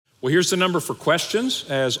Well, here's the number for questions,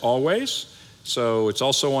 as always. So it's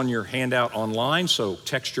also on your handout online, so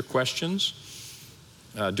text your questions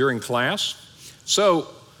during class. So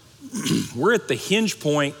we're at the hinge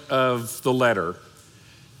point of the letter.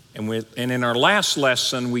 And in our last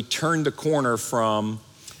lesson, we turned the corner from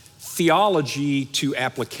theology to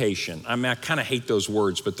application. I mean, I kind of hate those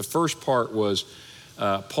words, but the first part was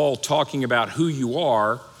Paul talking about who you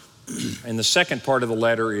are, and the second part of the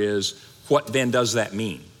letter is, what then does that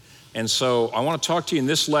mean? And so I want to talk to you in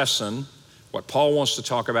this lesson, what Paul wants to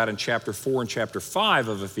talk about in chapter 4 and chapter 5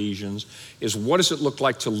 of Ephesians is what does it look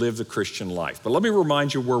like to live the Christian life? But let me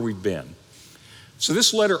remind you where we've been. So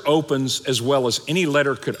this letter opens as well as any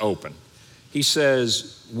letter could open. He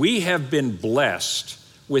says, we have been blessed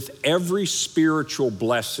with every spiritual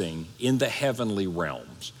blessing in the heavenly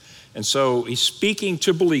realms. And so he's speaking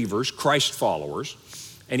to believers, Christ followers,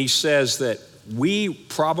 and he says that we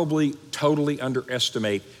probably totally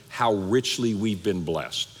underestimate how richly we've been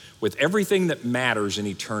blessed. With everything that matters in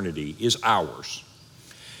eternity is ours.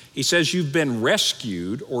 He says you've been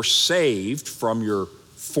rescued or saved from your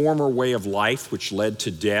former way of life, which led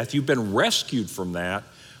to death. You've been rescued from that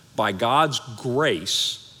by God's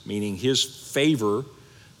grace, meaning his favor,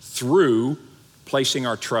 through placing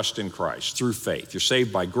our trust in Christ, through faith. You're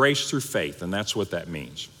saved by grace through faith, and that's what that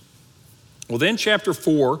means. Well, then chapter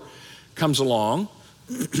 4 comes along,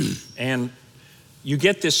 and you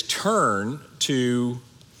get this turn to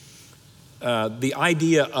the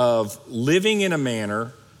idea of living in a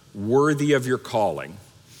manner worthy of your calling.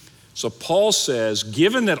 So Paul says,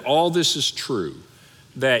 given that all this is true,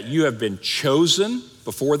 that you have been chosen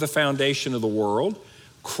before the foundation of the world,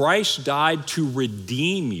 Christ died to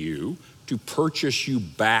redeem you, to purchase you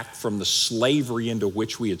back from the slavery into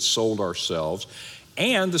which we had sold ourselves,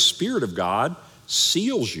 and the Spirit of God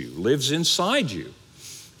seals you, lives inside you.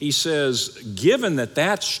 He says, given that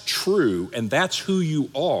that's true and that's who you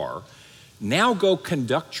are, now go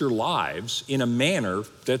conduct your lives in a manner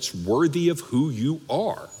that's worthy of who you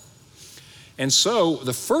are. And so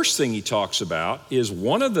the first thing he talks about is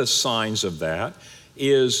one of the signs of that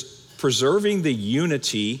is preserving the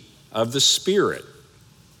unity of the Spirit.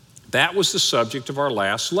 That was the subject of our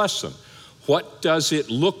last lesson. What does it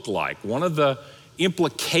look like? One of the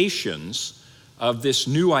implications of this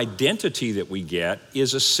new identity that we get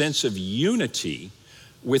is a sense of unity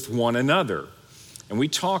with one another. And we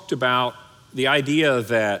talked about the idea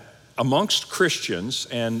that amongst Christians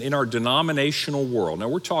and in our denominational world, now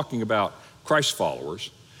we're talking about Christ followers,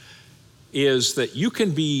 is that you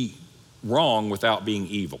can be wrong without being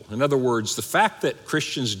evil. In other words, the fact that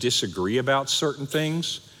Christians disagree about certain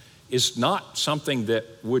things is not something that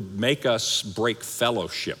would make us break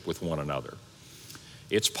fellowship with one another.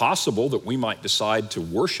 It's possible that we might decide to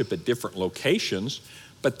worship at different locations,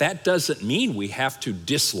 but that doesn't mean we have to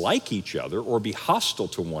dislike each other or be hostile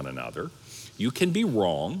to one another. You can be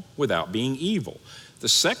wrong without being evil. The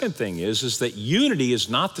second thing is that unity is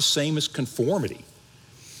not the same as conformity.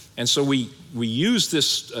 And so we use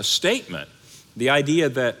this statement, the idea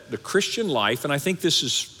that the Christian life, and I think this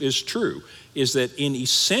is true, is that in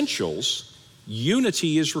essentials,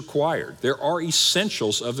 unity is required. There are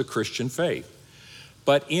essentials of the Christian faith.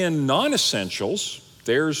 But in non-essentials,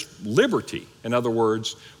 there's liberty. In other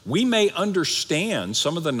words, we may understand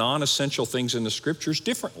some of the non-essential things in the scriptures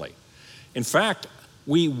differently. In fact,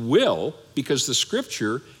 we will, because the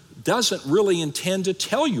scripture doesn't really intend to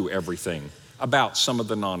tell you everything about some of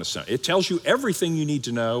the non-essentials. It tells you everything you need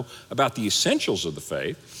to know about the essentials of the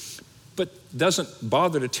faith, but doesn't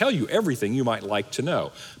bother to tell you everything you might like to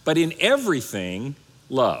know. But in everything,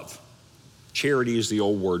 love. Charity is the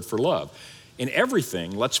old word for love. In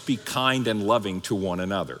everything, let's be kind and loving to one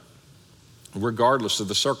another, regardless of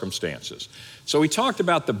the circumstances. So we talked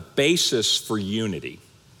about the basis for unity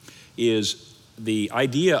is the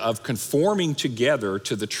idea of conforming together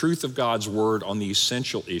to the truth of God's word on the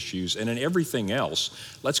essential issues, and in everything else,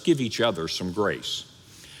 let's give each other some grace.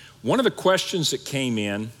 One of the questions that came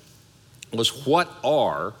in was, what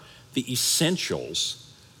are the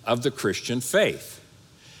essentials of the Christian faith?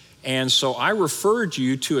 And so I referred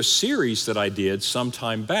you to a series that I did some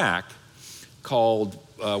time back called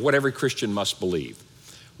What Every Christian Must Believe.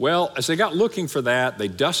 Well, as they got looking for that, they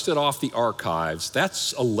dusted off the archives.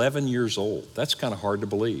 That's 11 years old. That's kind of hard to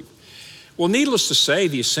believe. Well, needless to say,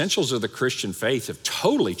 the essentials of the Christian faith have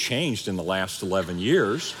totally changed in the last 11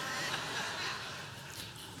 years.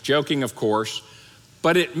 Joking, of course.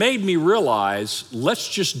 But it made me realize, let's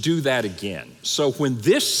just do that again. So when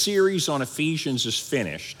this series on Ephesians is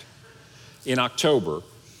finished in October,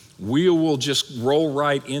 we will just roll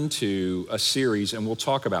right into a series and we'll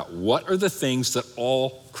talk about what are the things that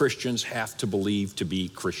all Christians have to believe to be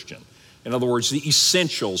Christian. In other words, the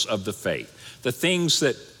essentials of the faith, the things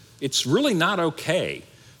that it's really not okay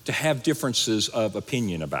to have differences of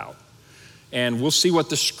opinion about. And we'll see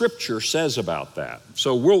what the scripture says about that.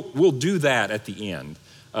 So we'll do that at the end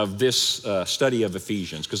of this study of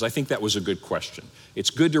Ephesians, because I think that was a good question.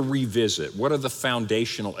 It's good to revisit what are the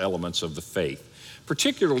foundational elements of the faith,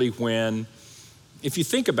 particularly when, if you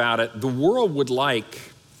think about it, the world would like,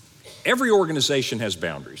 every organization has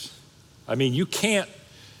boundaries. I mean, you can't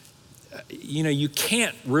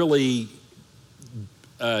really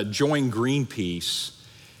join Greenpeace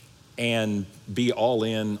and be all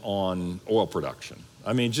in on oil production.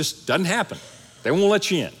 I mean, it just doesn't happen. They won't let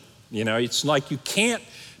you in. You know, it's like you can't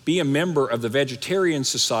be a member of the Vegetarian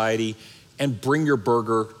Society and bring your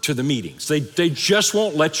burger to the meetings. They just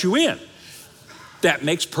won't let you in. That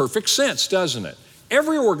makes perfect sense, doesn't it?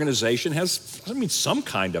 Every organization has, some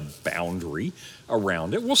kind of boundary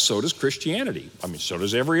around it. Well, so does Christianity. So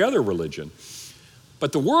does every other religion.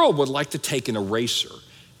 But the world would like to take an eraser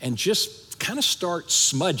and just kind of start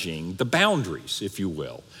smudging the boundaries, if you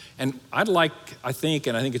will. And I think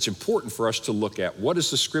it's important for us to look at what does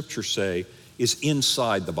the scripture say is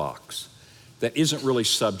inside the box that isn't really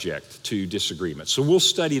subject to disagreement. So we'll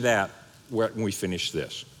study that when we finish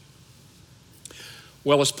this.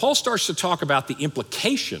 Well, as Paul starts to talk about the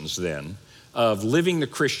implications then of living the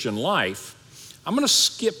Christian life, I'm going to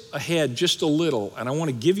skip ahead just a little, and I want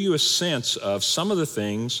to give you a sense of some of the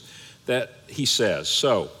things that he says.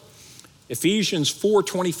 So, Ephesians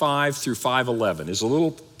 4:25 through 5:11 is a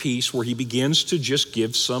little piece where he begins to just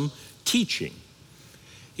give some teaching.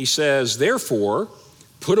 He says, "Therefore,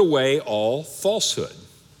 put away all falsehood,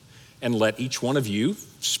 and let each one of you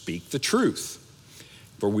speak the truth,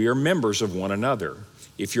 for we are members of one another.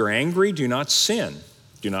 If you're angry, do not sin.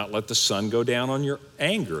 Do not let the sun go down on your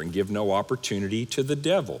anger, and give no opportunity to the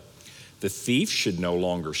devil. The thief should no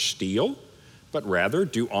longer steal, but rather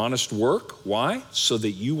do honest work." Why? "So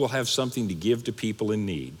that you will have something to give to people in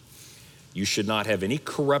need. You should not have any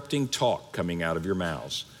corrupting talk coming out of your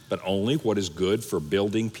mouths, but only what is good for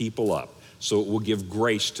building people up, so it will give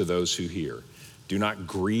grace to those who hear. Do not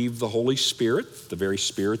grieve the Holy Spirit, the very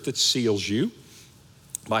Spirit that seals you,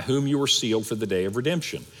 by whom you were sealed for the day of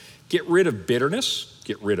redemption. Get rid of bitterness,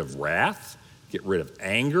 get rid of wrath, get rid of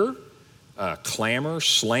anger, clamor,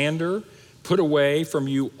 slander. Put away from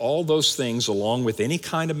you all those things along with any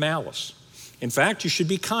kind of malice. In fact, you should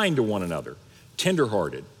be kind to one another,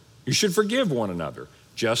 tenderhearted. You should forgive one another,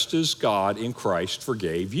 just as God in Christ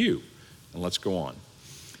forgave you." And let's go on.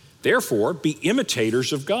 "Therefore, be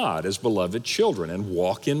imitators of God as beloved children, and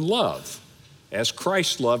walk in love, as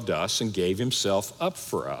Christ loved us and gave himself up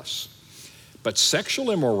for us. But sexual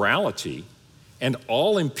immorality and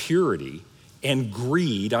all impurity and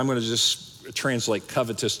greed," I'm going to just translate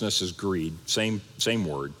covetousness as greed, same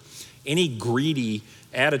word. "Any greedy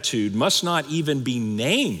attitude must not even be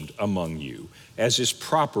named among you, as is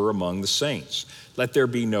proper among the saints. Let there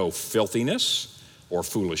be no filthiness or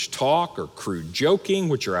foolish talk or crude joking,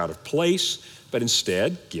 which are out of place, but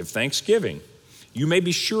instead give thanksgiving. You may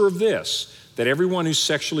be sure of this, that everyone who's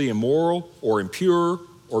sexually immoral or impure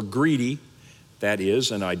or greedy, that is,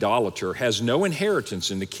 an idolater, has no inheritance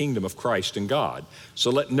in the kingdom of Christ and God. So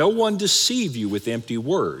let no one deceive you with empty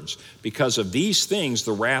words. Because of these things,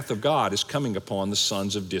 the wrath of God is coming upon the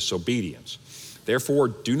sons of disobedience. Therefore,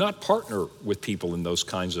 do not partner with people in those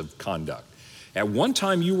kinds of conduct. At one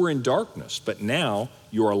time you were in darkness, but now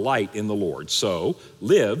you are light in the Lord. So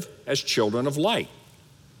live as children of light.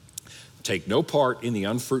 Take no part in the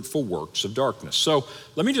unfruitful works of darkness." So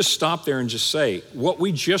let me just stop there and just say, what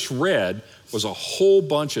we just read was a whole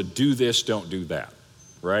bunch of do this, don't do that,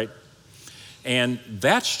 right? And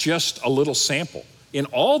that's just a little sample. In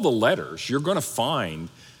all the letters, you're going to find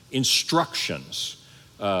instructions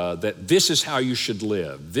that this is how you should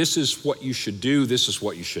live. This is what you should do. This is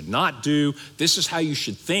what you should not do. This is how you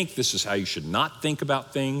should think. This is how you should not think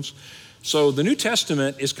about things. So the New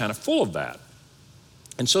Testament is kind of full of that.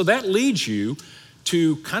 And so that leads you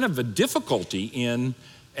to kind of a difficulty in,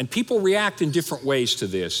 and people react in different ways to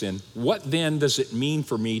this, and what then does it mean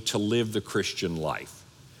for me to live the Christian life?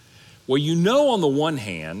 Well, you know on the one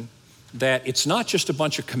hand that it's not just a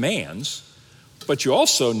bunch of commands, but you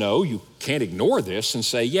also know you can't ignore this and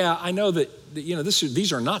say, yeah, I know that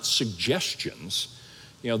these are not suggestions.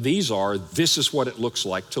 This is what it looks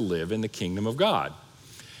like to live in the kingdom of God.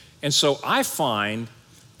 And so I find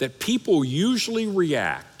that people usually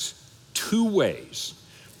react two ways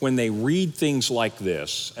when they read things like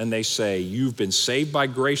this and they say, you've been saved by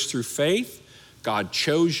grace through faith, God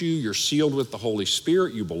chose you. You're sealed with the Holy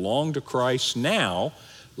Spirit. You belong to Christ. Now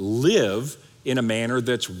live in a manner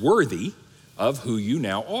that's worthy of who you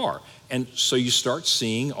now are. And so you start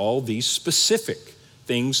seeing all these specific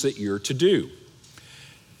things that you're to do.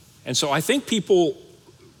 And so I think people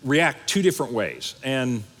react two different ways.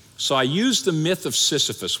 And so I use the myth of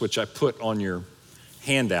Sisyphus, which I put on your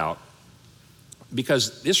handout,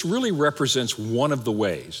 because this really represents one of the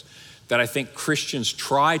ways that I think Christians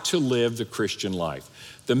try to live the Christian life.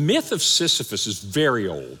 The myth of Sisyphus is very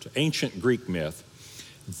old, ancient Greek myth,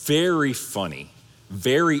 very funny,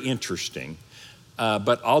 very interesting,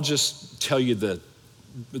 but I'll just tell you the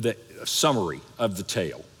summary of the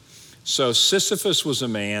tale. So Sisyphus was a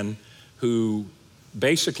man who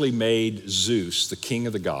basically made Zeus, the king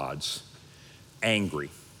of the gods, angry.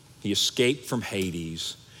 He escaped from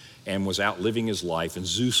Hades and was out living his life, and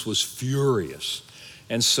Zeus was furious.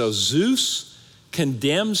 And so Zeus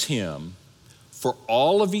condemns him for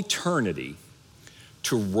all of eternity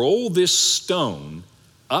to roll this stone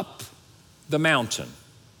up the mountain.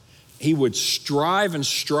 He would strive and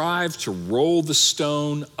strive to roll the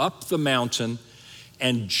stone up the mountain,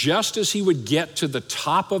 and just as he would get to the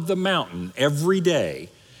top of the mountain every day,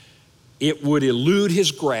 it would elude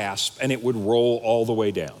his grasp and it would roll all the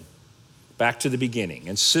way down, back to the beginning.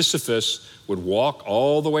 And Sisyphus would walk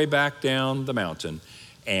all the way back down the mountain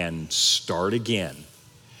and start again,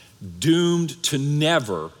 doomed to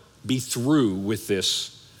never be through with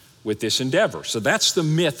this endeavor. So that's the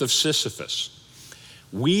myth of Sisyphus.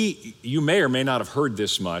 You may or may not have heard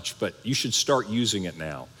this much, but you should start using it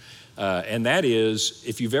now. And that is,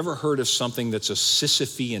 if you've ever heard of something that's a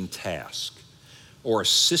Sisyphean task or a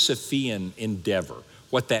Sisyphean endeavor,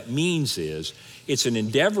 what that means is it's an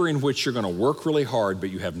endeavor in which you're going to work really hard,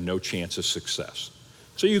 but you have no chance of success.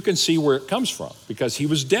 So you can see where it comes from, because he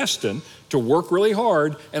was destined to work really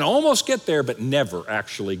hard and almost get there, but never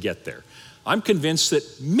actually get there. I'm convinced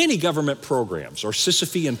that many government programs are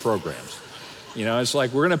Sisyphean programs. You know, it's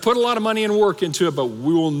like we're going to put a lot of money and work into it, but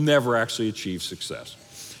we will never actually achieve success.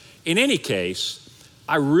 In any case,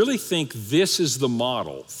 I really think this is the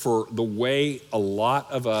model for the way a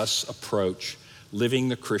lot of us approach living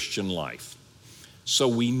the Christian life. So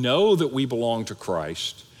we know that we belong to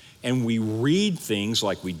Christ, and we read things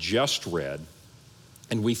like we just read,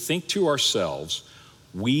 and we think to ourselves,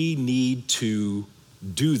 we need to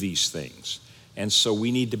do these things. And so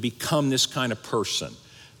we need to become this kind of person.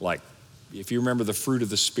 Like, if you remember the fruit of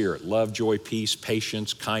the Spirit, love, joy, peace,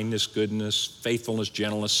 patience, kindness, goodness, faithfulness,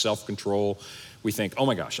 gentleness, self-control, we think, oh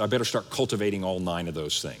my gosh, I better start cultivating all 9 of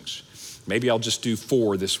those things. Maybe I'll just do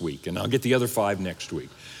 4 this week, and I'll get the other 5 next week.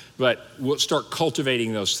 But we'll start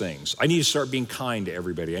cultivating those things. I need to start being kind to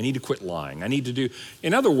everybody. I need to quit lying.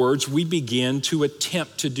 In other words, we begin to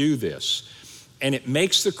attempt to do this. And it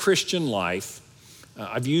makes the Christian life,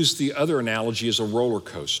 I've used the other analogy as a roller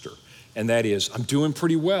coaster. And that is, I'm doing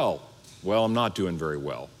pretty well. Well, I'm not doing very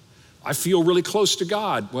well. I feel really close to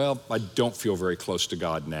God. Well, I don't feel very close to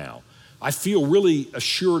God now. I feel really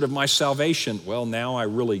assured of my salvation. Well, now I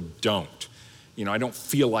really don't. You know, I don't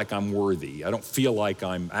feel like I'm worthy. I don't feel like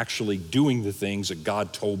I'm actually doing the things that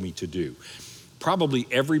God told me to do. Probably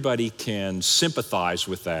everybody can sympathize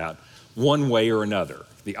with that one way or another.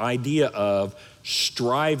 The idea of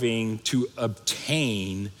striving to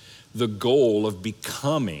obtain the goal of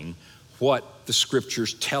becoming what the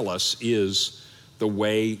scriptures tell us is the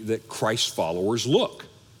way that Christ followers look.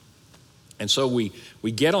 And so we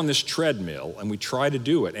get on this treadmill and we try to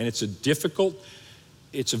do it, and it's a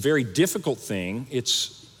very difficult thing.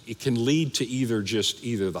 It can lead to either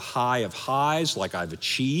the high of highs, like I've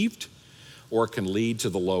achieved, or it can lead to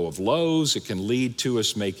the low of lows. It can lead to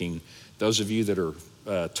us making, those of you that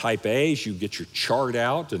are type A's, you get your chart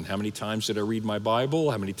out, and how many times did I read my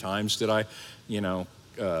Bible? How many times did I,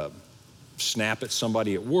 snap at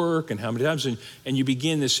somebody at work, and how many times, and you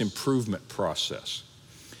begin this improvement process.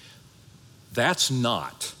 That's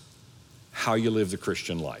not how you live the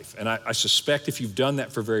Christian life. And I suspect if you've done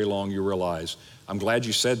that for very long, you realize, I'm glad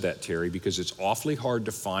you said that, Terry, because it's awfully hard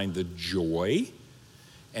to find the joy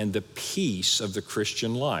and the peace of the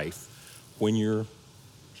Christian life when you're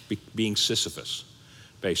being Sisyphus,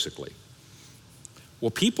 basically.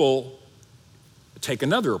 Well, people take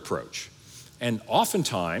another approach. And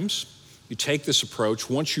oftentimes, you take this approach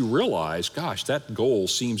once you realize, gosh, that goal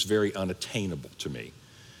seems very unattainable to me.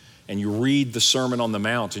 And you read the Sermon on the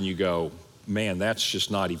Mount and you go, man, that's just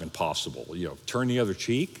not even possible. Turn the other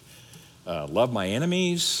cheek, love my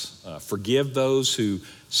enemies, forgive those who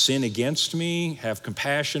sin against me, have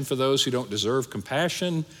compassion for those who don't deserve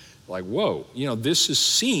compassion. Like, whoa, this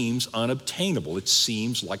seems unobtainable. It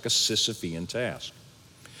seems like a Sisyphean task.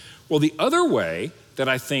 Well, the other way that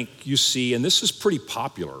I think you see, and this is pretty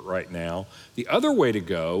popular right now, the other way to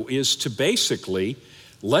go is to basically,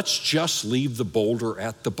 let's just leave the boulder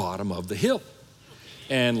at the bottom of the hill.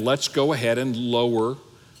 And let's go ahead and lower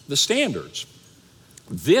the standards.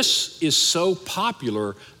 This is so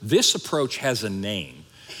popular, this approach has a name.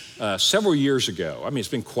 Several years ago, it's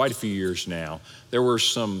been quite a few years now, there were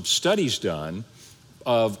some studies done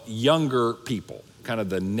of younger people, kind of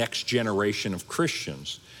the next generation of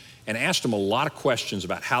Christians, and asked them a lot of questions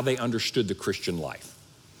about how they understood the Christian life,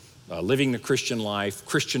 living the Christian life,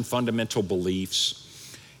 Christian fundamental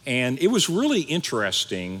beliefs. And it was really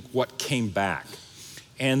interesting what came back.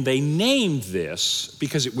 And they named this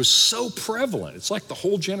because it was so prevalent. It's like the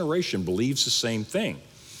whole generation believes the same thing.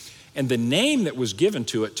 And the name that was given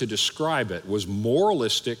to it to describe it was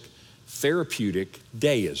moralistic therapeutic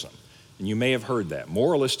deism. And you may have heard that,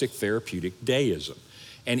 moralistic therapeutic deism.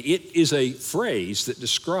 And it is a phrase that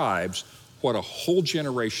describes what a whole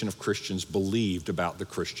generation of Christians believed about the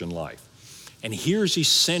Christian life. And here's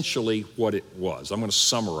essentially what it was. I'm going to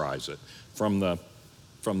summarize it from the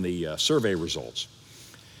survey results.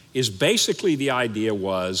 Is basically the idea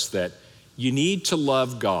was that you need to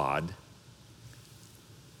love God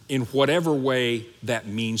in whatever way that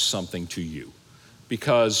means something to you.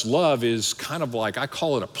 Because love is kind of like, I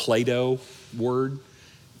call it a Play-Doh word.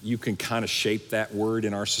 You can kind of shape that word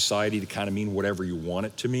in our society to kind of mean whatever you want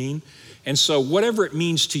it to mean. And so whatever it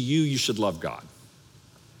means to you, you should love God.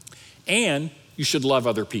 And you should love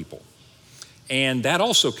other people. And that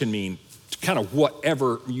also can mean kind of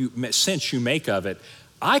whatever sense you make of it.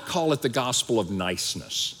 I call it the gospel of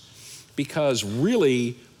niceness, because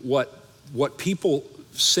really what people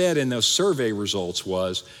said in those survey results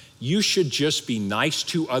was you should just be nice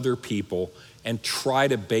to other people and try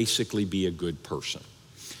to basically be a good person.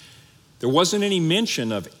 There wasn't any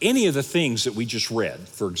mention of any of the things that we just read,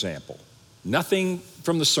 for example. Nothing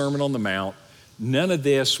from the Sermon on the Mount. None of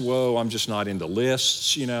this, whoa, I'm just not into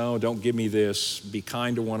lists, don't give me this, be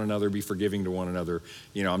kind to one another, be forgiving to one another.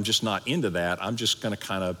 I'm just not into that. I'm just going to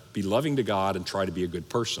kind of be loving to God and try to be a good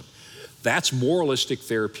person. That's moralistic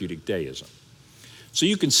therapeutic deism. So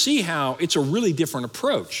you can see how it's a really different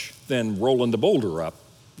approach than rolling the boulder up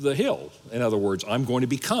the hill. In other words, I'm going to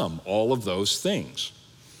become all of those things.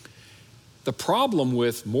 The problem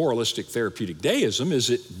with moralistic therapeutic deism is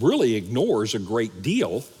it really ignores a great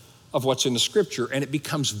deal of what's in the scripture, and it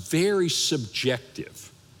becomes very subjective.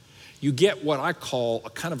 You get what I call a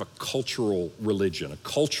kind of a cultural religion, a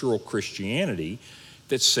cultural Christianity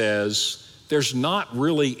that says there's not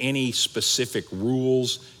really any specific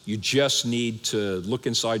rules. You just need to look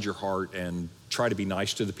inside your heart and try to be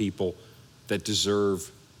nice to the people that deserve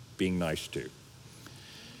being nice to.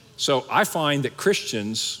 So I find that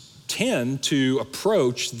Christians tend to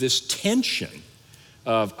approach this tension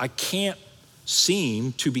of I can't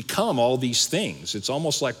seem to become all these things. It's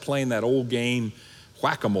almost like playing that old game,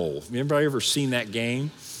 whack-a-mole. Anybody ever seen that game?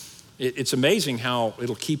 It's amazing how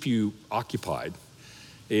it'll keep you occupied.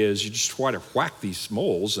 Is you just try to whack these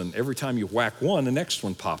moles, and every time you whack one, the next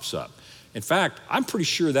one pops up. In fact, I'm pretty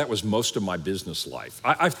sure that was most of my business life.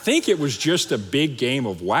 I think it was just a big game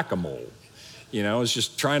of whack-a-mole. It's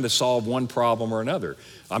just trying to solve one problem or another.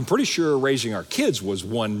 I'm pretty sure raising our kids was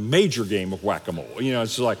one major game of whack-a-mole.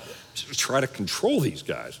 It's like, try to control these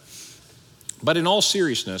guys. But in all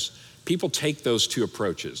seriousness, people take those two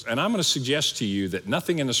approaches. And I'm going to suggest to you that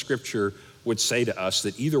nothing in the scripture would say to us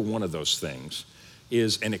that either one of those things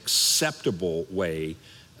is an acceptable way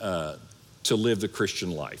to live the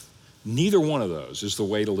Christian life. Neither one of those is the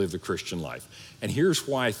way to live the Christian life. And here's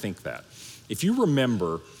why I think that. If you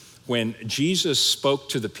remember, when Jesus spoke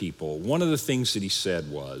to the people, one of the things that he said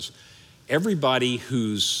was, everybody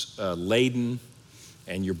who's laden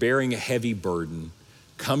and you're bearing a heavy burden,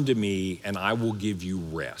 come to me and I will give you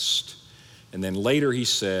rest. And then later he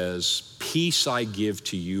says, peace I give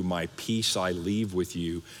to you, my peace I leave with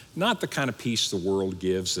you. Not the kind of peace the world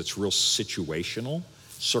gives that's real situational,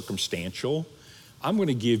 circumstantial. I'm going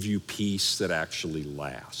to give you peace that actually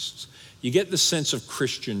lasts. You get the sense of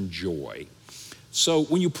Christian joy. So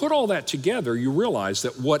when you put all that together, you realize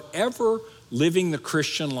that whatever living the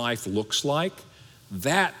Christian life looks like,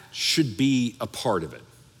 that should be a part of it.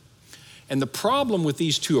 And the problem with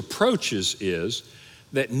these two approaches is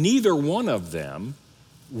that neither one of them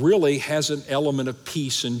really has an element of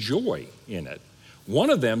peace and joy in it. One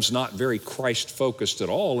of them's not very Christ-focused at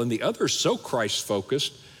all, and the other's so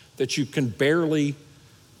Christ-focused that you can barely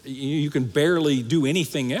do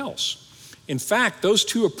anything else. In fact, those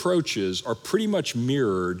two approaches are pretty much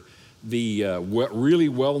mirrored the really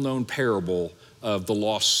well-known parable of the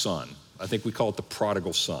lost son. I think we call it the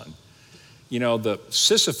prodigal son. The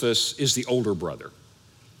Sisyphus is the older brother.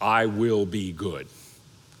 I will be good.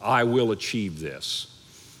 I will achieve this.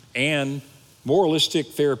 And moralistic,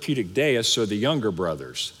 therapeutic deists are the younger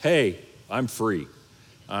brothers. Hey, I'm free.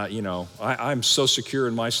 I'm so secure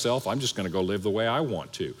in myself, I'm just going to go live the way I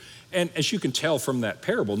want to. And as you can tell from that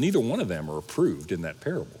parable, neither one of them are approved in that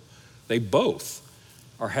parable. They both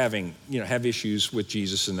are have issues with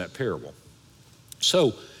Jesus in that parable.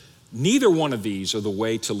 So neither one of these are the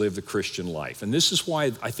way to live the Christian life. And this is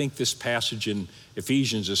why I think this passage in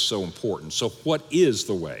Ephesians is so important. So what is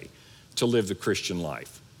the way to live the Christian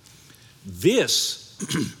life? This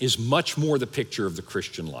is much more the picture of the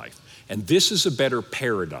Christian life. And this is a better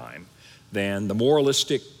paradigm than the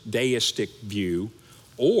moralistic, deistic view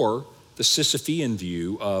or the Sisyphean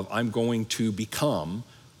view of I'm going to become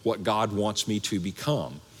what God wants me to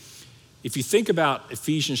become. If you think about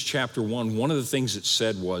Ephesians chapter 1, one of the things it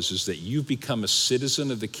said is that you've become a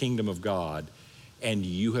citizen of the kingdom of God and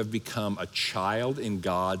you have become a child in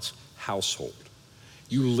God's household.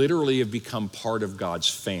 You literally have become part of God's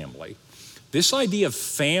family. This idea of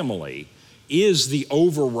family is the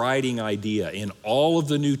overriding idea in all of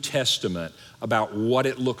the New Testament about what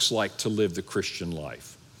it looks like to live the Christian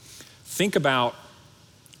life.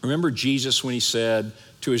 Remember Jesus when he said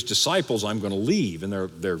to his disciples, I'm going to leave, and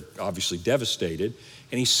they're obviously devastated.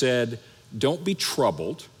 And he said, don't be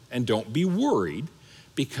troubled and don't be worried,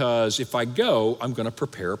 because if I go, I'm going to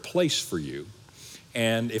prepare a place for you.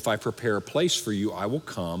 And if I prepare a place for you, I will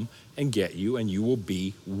come and get you, and you will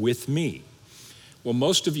be with me. Well,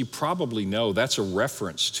 most of you probably know that's a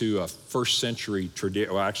reference to a first century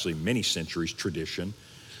tradition, well, actually many centuries tradition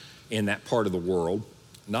in that part of the world,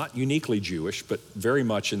 not uniquely Jewish, but very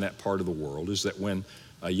much in that part of the world, is that when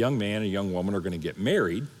a young man and a young woman are going to get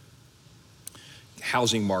married,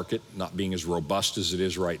 housing market not being as robust as it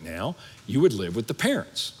is right now, you would live with the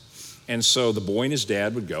parents. And so the boy and his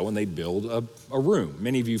dad would go and they'd build a room.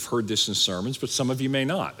 Many of you have heard this in sermons, but some of you may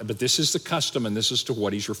not. But this is the custom, and this is to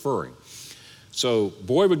what he's referring. So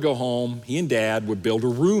boy would go home, he and dad would build a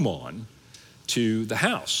room on to the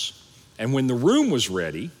house. And when the room was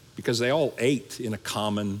ready, because they all ate in a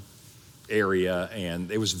common area, and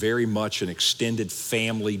it was very much an extended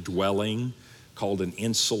family dwelling called an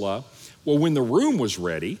insula. Well, when the room was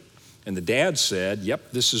ready, and the dad said,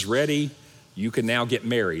 yep, this is ready, you can now get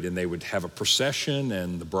married. And they would have a procession,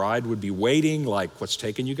 and the bride would be waiting, like, what's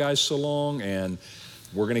taking you guys so long? And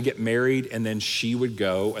we're going to get married. And then she would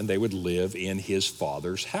go, and they would live in his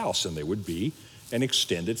father's house, and they would be an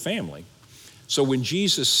extended family. So when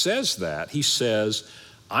Jesus says that, he says,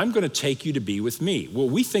 I'm going to take you to be with me. Well,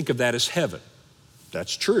 we think of that as heaven.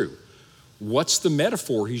 That's true. What's the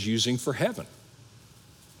metaphor he's using for heaven?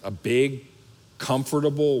 A big,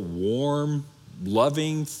 comfortable, warm,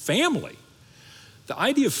 loving family. The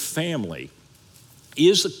idea of family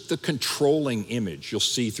is the controlling image you'll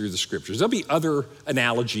see through the scriptures. There'll be other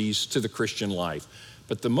analogies to the Christian life,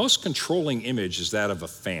 but the most controlling image is that of a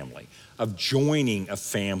family, of joining a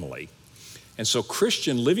family. And so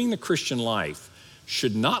living the Christian life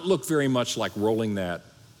should not look very much like rolling that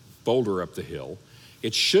boulder up the hill.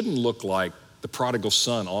 It shouldn't look like the prodigal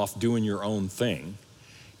son off doing your own thing.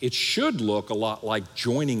 It should look a lot like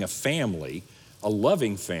joining a family, a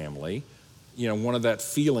loving family, one of that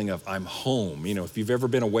feeling of I'm home. If you've ever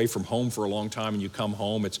been away from home for a long time and you come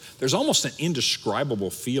home, there's almost an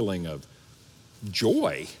indescribable feeling of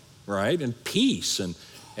joy, right? And peace, and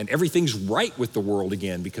everything's right with the world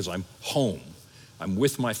again because I'm home. I'm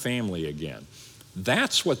with my family again.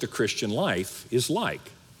 That's what the Christian life is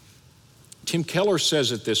like. Tim Keller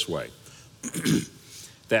says it this way,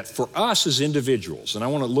 that for us as individuals, and I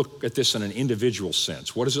want to look at this in an individual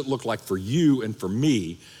sense, what does it look like for you and for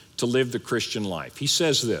me to live the Christian life? He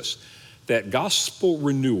says this, that gospel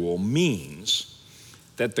renewal means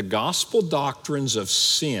that the gospel doctrines of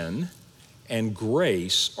sin and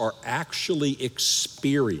grace are actually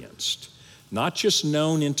experienced, not just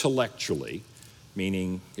known intellectually,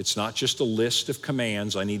 meaning it's not just a list of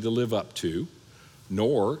commands I need to live up to,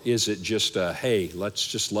 nor is it just hey, let's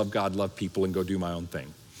just love God, love people, and go do my own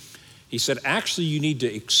thing. He said, actually, you need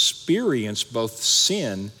to experience both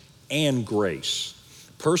sin and grace.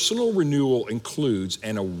 Personal renewal includes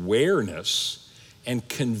an awareness and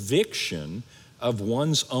conviction of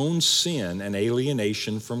one's own sin and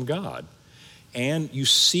alienation from God. And you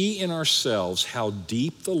see in ourselves how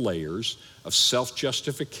deep the layers of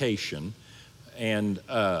self-justification and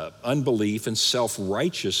unbelief and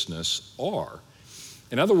self-righteousness are.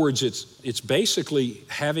 In other words, it's basically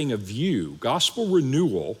having a view. Gospel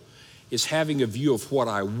renewal is having a view of what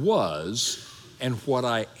I was and what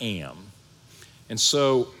I am. And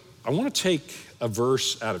so I want to take a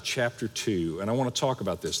verse out of chapter 2, and I want to talk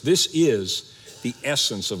about this. This is the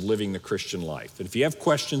essence of living the Christian life. And if you have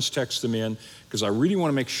questions, text them in, because I really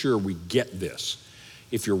want to make sure we get this.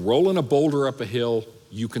 If you're rolling a boulder up a hill,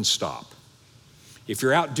 you can stop. If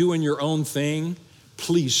you're out doing your own thing,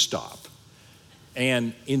 please stop.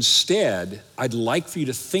 And instead, I'd like for you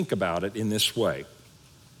to think about it in this way.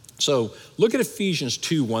 So look at Ephesians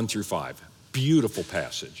 2, 1 through 5. Beautiful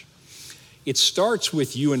passage. It starts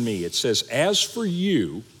with you and me. It says, as for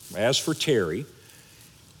you, as for Terry,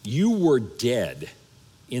 you were dead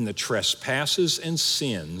in the trespasses and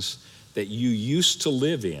sins that you used to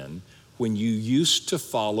live in when you used to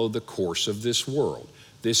follow the course of this world.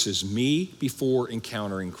 This is me before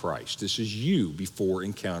encountering Christ. This is you before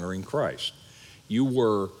encountering Christ. You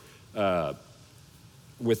were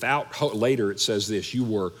without hope. Later it says this, you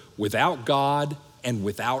were without God and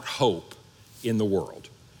without hope in the world.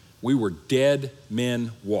 We were dead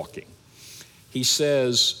men walking. He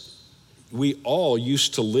says, we all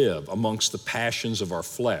used to live amongst the passions of our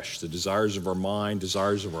flesh, the desires of our mind,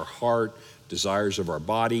 desires of our heart, desires of our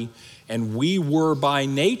body, and we were by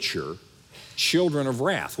nature children of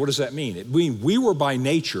wrath. What does that mean? It means we were by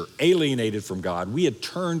nature alienated from God. We had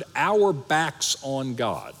turned our backs on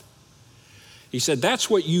God. He said,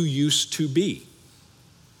 that's what you used to be.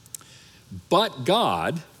 But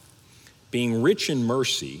God, being rich in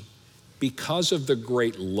mercy, because of the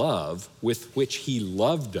great love with which he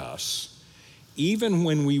loved us, even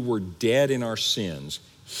when we were dead in our sins,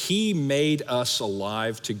 he made us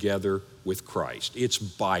alive together with Christ. It's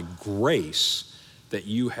by grace that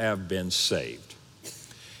you have been saved.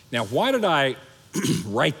 Now, why did I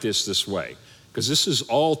write this way? Because this is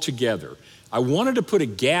all together. I wanted to put a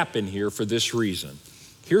gap in here for this reason.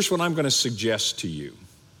 Here's what I'm going to suggest to you.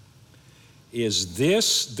 Is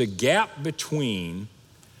this the gap between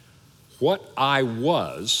what I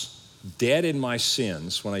was, dead in my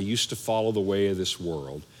sins when I used to follow the way of this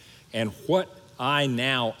world, and what I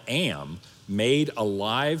now am, made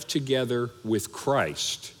alive together with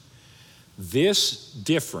Christ? This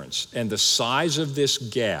difference and the size of this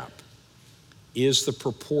gap is the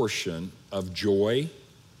proportion of joy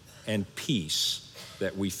and peace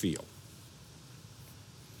that we feel.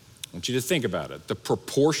 I want you to think about it. The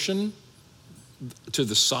proportion to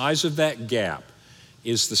the size of that gap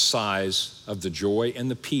is the size of the joy and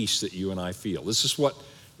the peace that you and I feel. This is what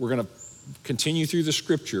we're going to continue through the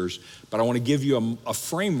scriptures, but I want to give you a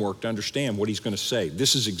framework to understand what he's going to say.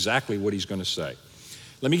 This is exactly what he's going to say.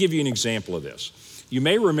 Let me give you an example of this. You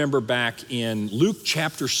may remember back in Luke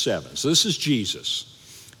chapter 7. So this is Jesus.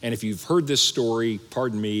 And if you've heard this story,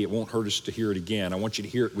 pardon me, it won't hurt us to hear it again. I want you to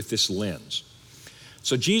hear it with this lens.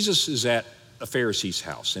 So Jesus is at a Pharisee's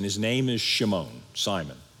house, and his name is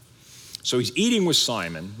Simon. So he's eating with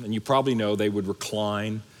Simon, and you probably know they would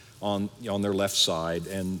recline on their left side,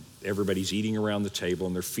 and everybody's eating around the table,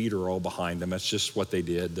 and their feet are all behind them. That's just what they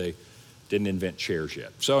did. They didn't invent chairs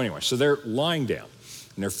yet. So anyway, so they're lying down,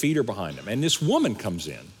 and their feet are behind them. And this woman comes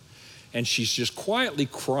in, and she's just quietly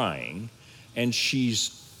crying, and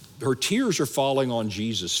her tears are falling on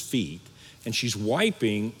Jesus' feet, and she's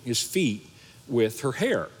wiping his feet with her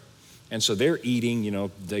hair. And so they're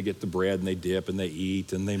eating, they get the bread and they dip and they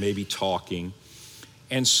eat and they may be talking.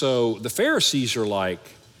 And so the Pharisees are like,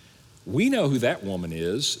 we know who that woman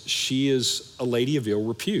is. She is a lady of ill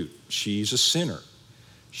repute. She's a sinner.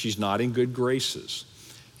 She's not in good graces.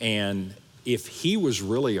 And if he was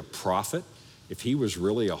really a prophet, if he was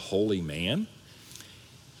really a holy man,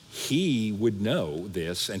 he would know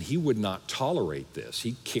this and he would not tolerate this.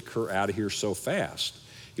 He'd kick her out of here so fast.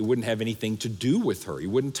 He wouldn't have anything to do with her. He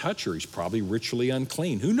wouldn't touch her. He's probably ritually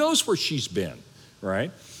unclean. Who knows where she's been, right?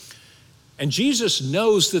 And Jesus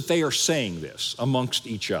knows that they are saying this amongst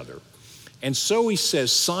each other. And so he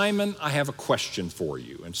says, Simon, I have a question for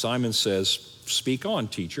you. And Simon says, speak on,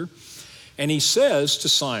 teacher. And he says to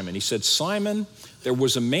Simon, he said, Simon, there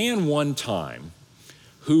was a man one time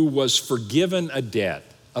who was forgiven a debt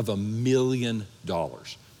of $1 million,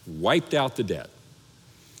 wiped out the debt.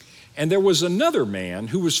 And there was another man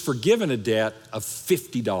who was forgiven a debt of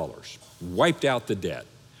 $50, wiped out the debt.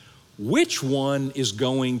 Which one is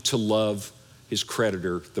going to love his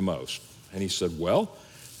creditor the most? And he said, well,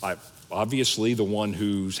 obviously the one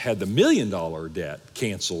who's had the $1 million debt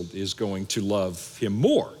canceled is going to love him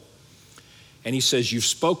more. And he says, you've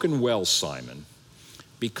spoken well, Simon,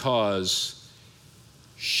 because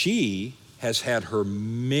she has had her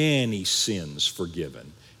many sins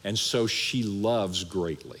forgiven, and so she loves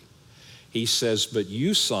greatly. He says, but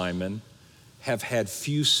you, Simon, have had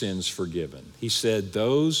few sins forgiven. He said,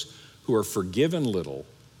 those who are forgiven little,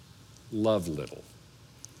 love little.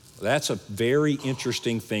 That's a very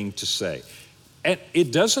interesting thing to say. And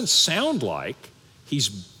it doesn't sound like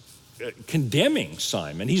he's condemning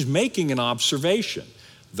Simon. He's making an observation.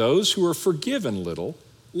 Those who are forgiven little,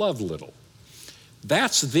 love little.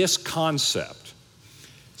 That's this concept.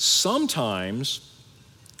 Sometimes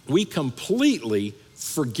we completely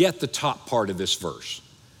forget the top part of this verse,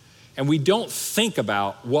 and we don't think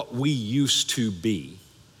about what we used to be.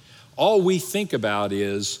 All we think about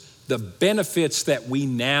is the benefits that we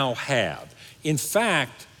now have. In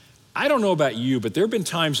fact, I don't know about you, but there have been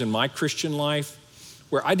times in my Christian life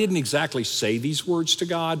where I didn't exactly say these words to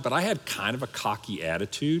God, but I had kind of a cocky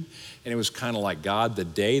attitude, and it was kind of like, God, the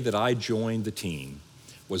day that I joined the team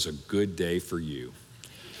was a good day for you.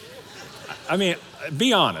 I mean,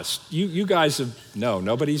 be honest. You guys have,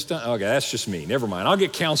 nobody's done, okay, that's just me. Never mind. I'll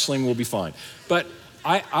get counseling, we'll be fine. But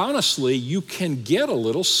honestly, you can get a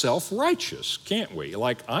little self-righteous, can't we?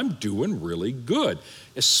 Like, I'm doing really good,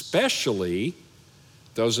 especially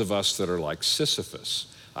those of us that are like Sisyphus.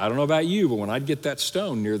 I don't know about you, but when I'd get that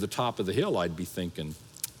stone near the top of the hill, I'd be thinking,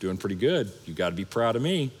 doing pretty good. You got to be proud of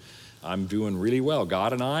me. I'm doing really well.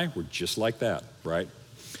 God and I, we're just like that, right?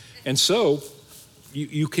 And so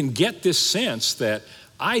you can get this sense that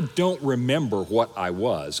I don't remember what I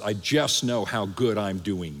was. I just know how good I'm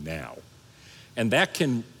doing now. And that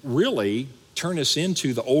can really turn us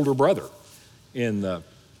into the older brother in the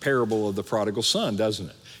parable of the prodigal son, doesn't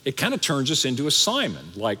it? It kind of turns us into a Simon,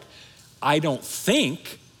 like, I don't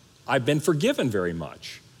think I've been forgiven very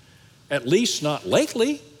much. At least not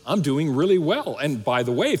lately. I'm doing really well. And by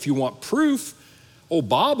the way, if you want proof, old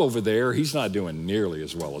Bob over there, he's not doing nearly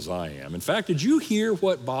as well as I am. In fact, did you hear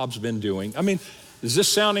what Bob's been doing? I mean, is this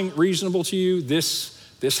sounding reasonable to you?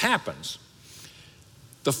 This happens.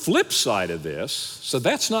 The flip side of this, so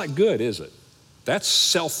that's not good, is it? That's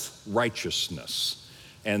self-righteousness.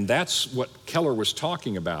 And that's what Keller was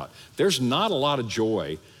talking about. There's not a lot of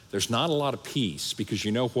joy. There's not a lot of peace, because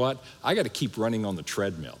you know what? I got to keep running on the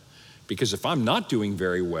treadmill. Because if I'm not doing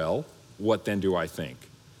very well, what then do I think?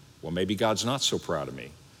 Well, maybe God's not so proud of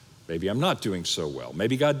me. Maybe I'm not doing so well.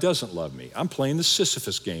 Maybe God doesn't love me. I'm playing the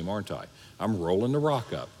Sisyphus game, aren't I? I'm rolling the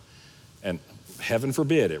rock up. And heaven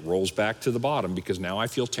forbid it rolls back to the bottom, because now I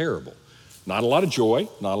feel terrible. Not a lot of joy,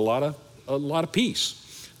 not a lot of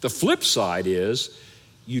peace. The flip side is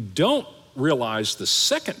you don't realize the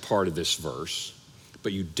second part of this verse,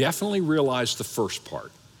 but you definitely realize the first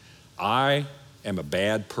part. I am a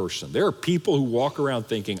bad person. There are people who walk around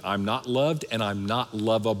thinking I'm not loved and I'm not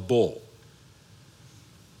lovable.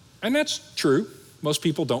 And that's true. Most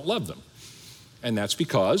people don't love them. And that's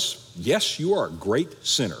because, yes, you are a great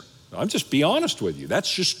sinner. I'm just be honest with you.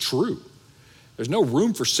 That's just true. There's no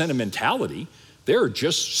room for sentimentality. There are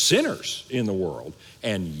just sinners in the world.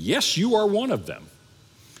 And yes, you are one of them.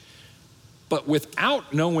 But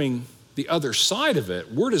without knowing the other side of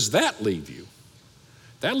it, where does that leave you?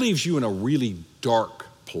 That leaves you in a really dark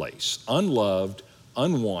place, unloved,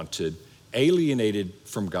 unwanted, alienated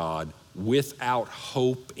from God, without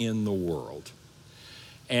hope in the world.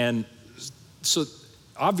 And so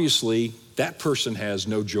obviously that person has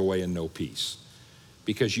no joy and no peace,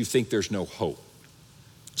 because you think there's no hope.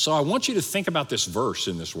 So I want you to think about this verse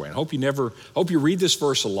in this way. I hope you read this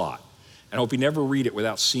verse a lot, and I hope you never read it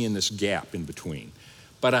without seeing this gap in between.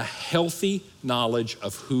 But a healthy knowledge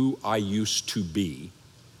of who I used to be,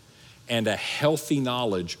 and a healthy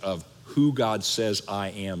knowledge of who God says I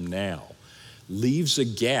am now, leaves a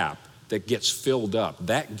gap that gets filled up.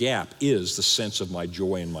 That gap is the sense of my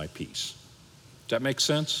joy and my peace. Does that make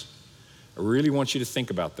sense? I really want you to think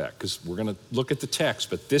about that, because we're going to look at the text,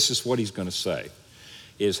 but this is what he's going to say,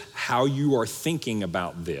 is how you are thinking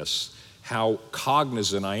about this, how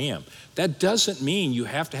cognizant I am. That doesn't mean you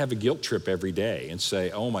have to have a guilt trip every day and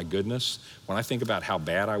say, oh my goodness, when I think about how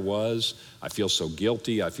bad I was, I feel so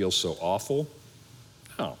guilty, I feel so awful.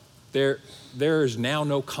 No, there is now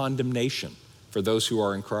no condemnation for those who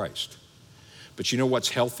are in Christ. But you know what's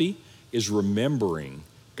healthy is remembering,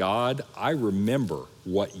 God, I remember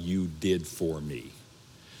what you did for me.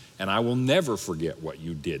 And I will never forget what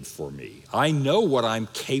you did for me. I know what I'm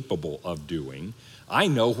capable of doing. I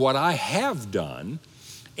know what I have done.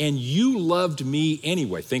 And you loved me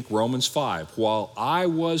anyway. Think Romans 5. While I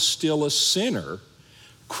was still a sinner,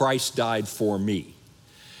 Christ died for me.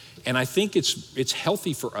 And I think it's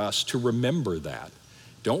healthy for us to remember that.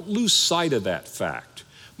 Don't lose sight of that fact.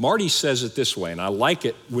 Marty says it this way, and I like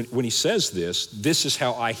it when he says this is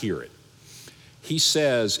how I hear it. He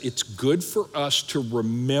says it's good for us to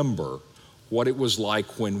remember what it was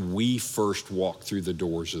like when we first walked through the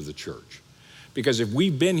doors of the church. Because if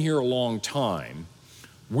we've been here a long time,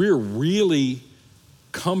 we're really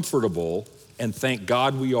comfortable And thank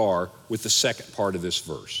God we are with the second part of this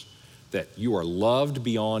verse, that you are loved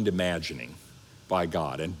beyond imagining by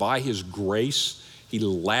God. And by his grace, he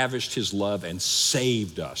lavished his love and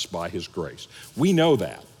saved us by his grace. We know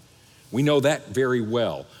that. We know that very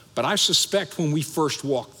well. But I suspect when we first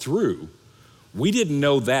walked through, we didn't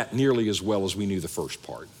know that nearly as well as we knew the first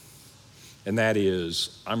part. And that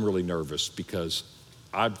is, I'm really nervous because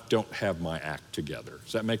I don't have my act together.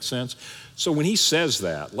 Does that make sense? So when he says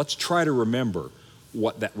that, let's try to remember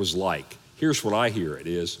what that was like. Here's what I hear it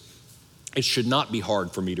is, it should not be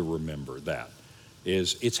hard for me to remember that.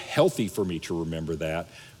 It's healthy for me to remember that,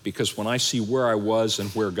 because when I see where I was and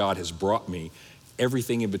where God has brought me,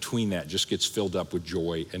 everything in between that just gets filled up with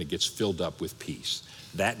joy and it gets filled up with peace.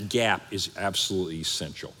 That gap is absolutely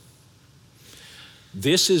essential.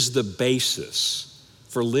 This is the basis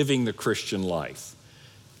for living the Christian life.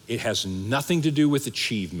 It has nothing to do with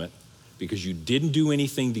achievement, because you didn't do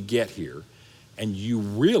anything to get here, and you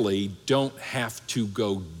really don't have to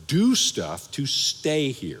go do stuff to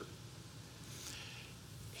stay here.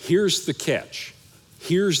 Here's the catch.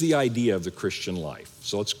 Here's the idea of the Christian life.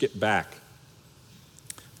 So let's get back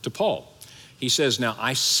to Paul. He says, now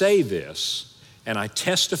I say this and I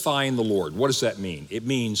testify in the Lord. What does that mean? It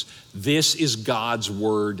means this is God's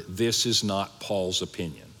word. This is not Paul's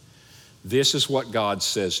opinion. This is what God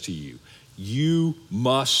says to you. You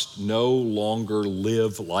must no longer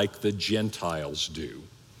live like the Gentiles do.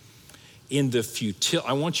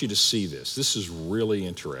 I want you to see this. This is really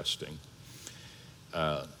interesting.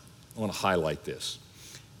 I want to highlight this.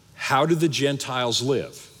 How do the Gentiles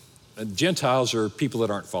live? Gentiles are people that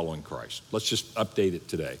aren't following Christ. Let's just update it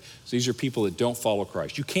today. So these are people that don't follow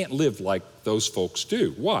Christ. You can't live like those folks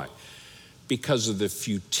do. Why? Because of the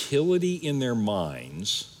futility in their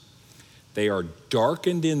minds. They are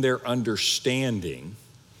darkened in their understanding,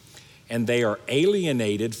 and they are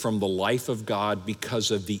alienated from the life of God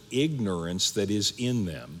because of the ignorance that is in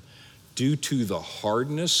them. Due to the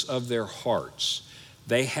hardness of their hearts,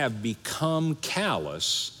 they have become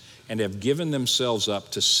callous and have given themselves up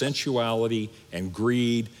to sensuality and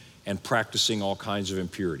greed and practicing all kinds of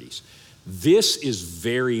impurities. This is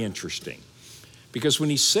very interesting, because when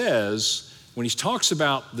he talks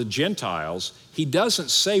about the Gentiles, he doesn't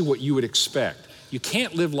say what you would expect. You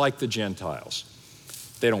can't live like the Gentiles.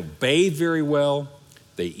 They don't bathe very well.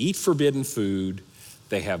 They eat forbidden food.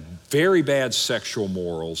 They have very bad sexual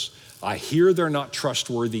morals. I hear they're not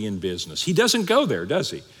trustworthy in business. He doesn't go there, does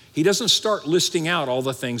he? He doesn't start listing out all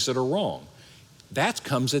the things that are wrong. That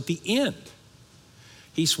comes at the end.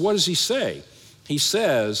 What does he say? He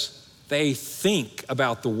says they think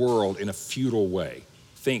about the world in a futile way.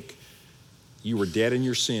 Think, you were dead in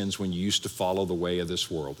your sins when you used to follow the way of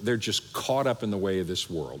this world. They're just caught up in the way of this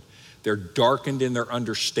world. They're darkened in their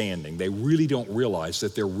understanding. They really don't realize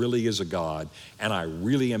that there really is a God, and I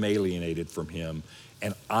really am alienated from him,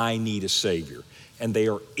 and I need a Savior. And they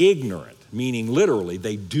are ignorant, meaning literally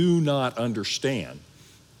they do not understand.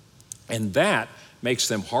 And that makes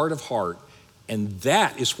them hard of heart, and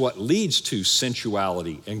that is what leads to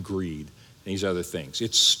sensuality and greed and these other things.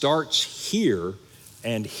 It starts here,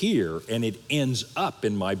 and it ends up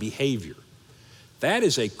in my behavior. That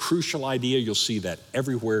is a crucial idea. You'll see that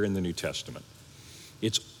everywhere in the New Testament.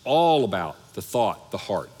 It's all about the thought, the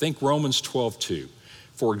heart. Think Romans 12:2,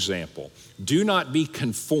 for example. Do not be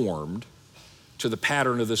conformed to the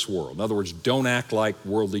pattern of this world. In other words, don't act like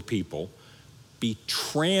worldly people. Be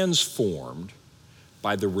transformed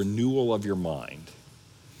by the renewal of your mind.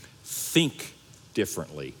 Think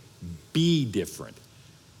differently. Be different.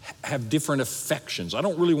 Have different affections. I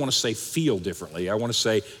don't really want to say feel differently. I want to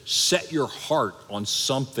say set your heart on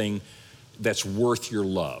something that's worth your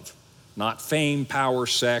love. Not fame, power,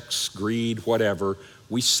 sex, greed, whatever.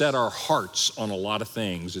 We set our hearts on a lot of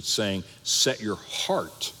things. It's saying set your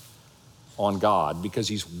heart on God because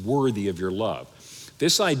he's worthy of your love.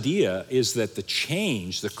 This idea is that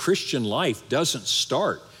the Christian life doesn't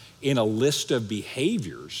start in a list of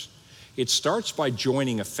behaviors. It starts by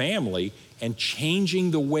joining a family and changing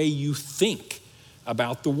the way you think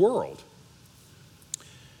about the world.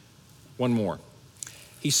 One more.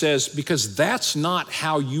 He says, because that's not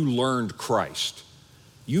how you learned Christ.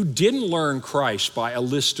 You didn't learn Christ by a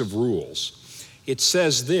list of rules. It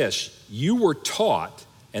says this, you were taught,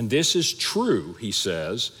 and this is true, he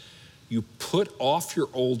says, you put off your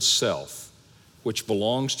old self, which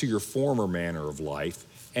belongs to your former manner of life,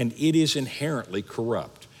 and it is inherently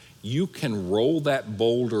corrupt. You can roll that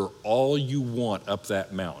boulder all you want up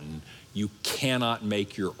that mountain. You cannot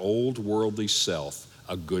make your old worldly self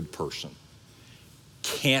a good person.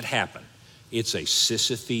 Can't happen. It's a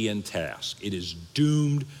Sisyphean task. It is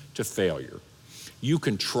doomed to failure. You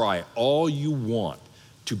can try all you want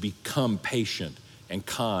to become patient and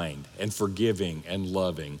kind and forgiving and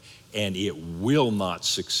loving, and it will not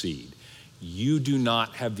succeed. You do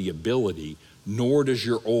not have the ability, nor does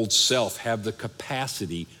your old self have the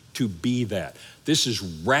capacity to be that. This is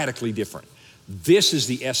radically different. This is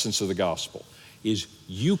the essence of the gospel, is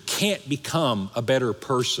you can't become a better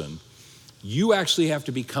person. You actually have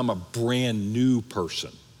to become a brand new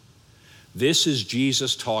person. This is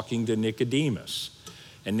Jesus talking to Nicodemus.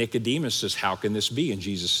 And Nicodemus says, how can this be? And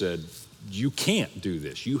Jesus said, you can't do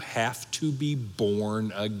this. You have to be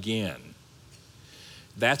born again.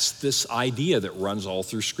 That's this idea that runs all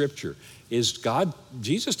through Scripture, is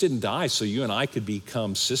Jesus didn't die so you and I could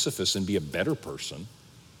become Sisyphus and be a better person.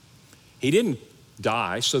 He didn't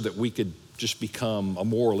die so that we could just become a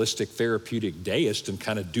moralistic, therapeutic deist and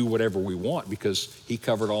kind of do whatever we want because he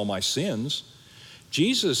covered all my sins.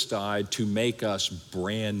 Jesus died to make us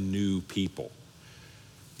brand new people.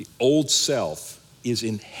 The old self is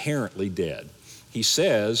inherently dead. He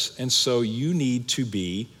says, and so you need to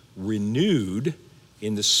be renewed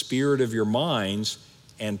in the spirit of your minds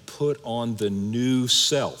and put on the new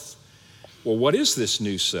self. Well, what is this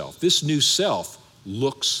new self? This new self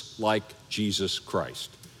looks like Jesus Christ.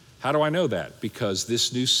 How do I know that? Because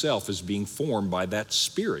this new self is being formed by that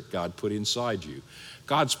spirit God put inside you.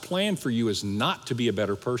 God's plan for you is not to be a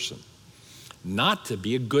better person, not to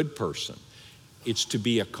be a good person. It's to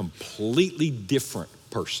be a completely different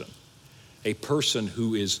person, a person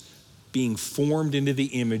who is being formed into the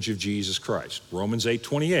image of Jesus Christ. Romans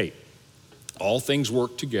 8:28, all things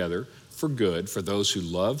work together for good for those who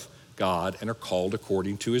love God and are called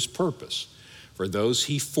according to his purpose. For those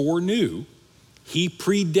he foreknew, he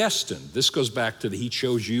predestined. This goes back to he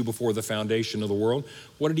chose you before the foundation of the world.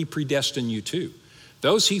 What did he predestine you to?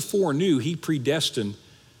 Those he foreknew, he predestined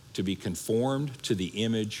to be conformed to the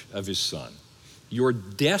image of his Son. Your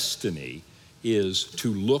destiny is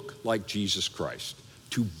to look like Jesus Christ,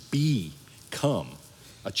 to become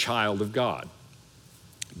a child of God.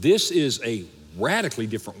 This is a radically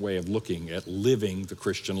different way of looking at living the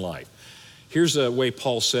Christian life. Here's a way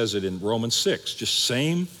Paul says it in Romans 6, just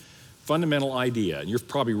same fundamental idea, and you're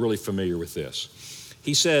probably really familiar with this.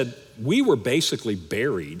 He said, we were basically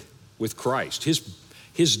buried with Christ.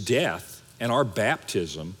 His death and our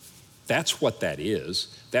baptism, that's what that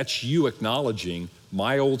is. That's you acknowledging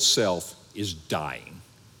my old self is dying.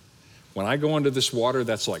 When I go under this water,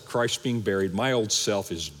 that's like Christ being buried. My old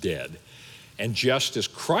self is dead. And just as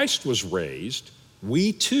Christ was raised,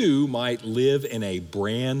 we too might live in a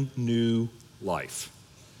brand new life.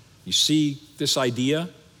 You see, this idea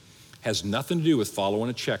has nothing to do with following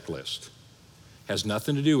a checklist, has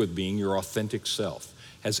nothing to do with being your authentic self,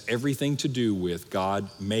 has everything to do with God,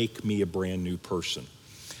 make me a brand new person.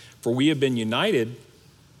 For we have been united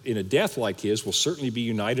in a death like his, will certainly be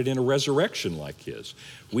united in a resurrection like his.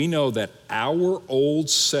 We know that our old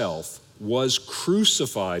self was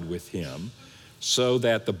crucified with him so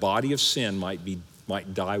that the body of sin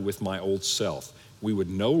might die with my old self. We would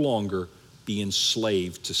no longer be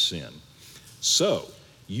enslaved to sin. So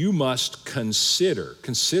you must consider.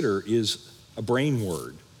 Consider is a brain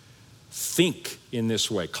word. Think in this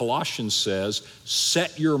way. Colossians says,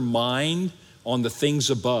 set your mind on the things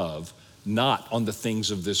above, not on the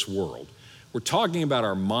things of this world. We're talking about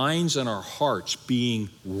our minds and our hearts being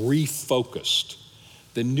refocused.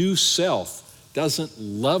 The new self doesn't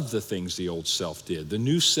love the things the old self did. The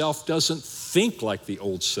new self doesn't think like the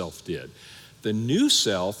old self did. The new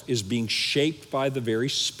self is being shaped by the very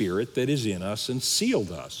spirit that is in us and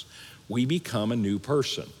sealed us. We become a new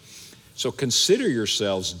person. So consider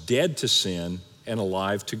yourselves dead to sin and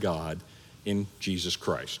alive to God in Jesus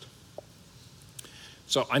Christ.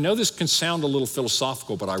 So I know this can sound a little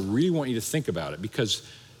philosophical, but I really want you to think about it, because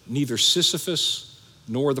neither Sisyphus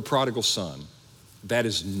nor the prodigal son, that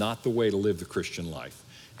is not the way to live the Christian life.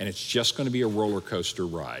 And it's just going to be a roller coaster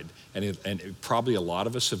ride. And probably a lot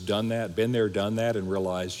of us have done that, been there, done that, and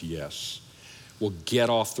realized, yes, well, get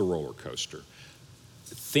off the roller coaster.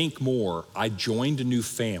 Think more. I joined a new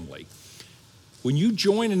family. When you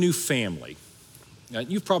join a new family, now,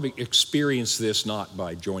 you've probably experienced this not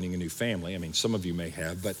by joining a new family. I mean, some of you may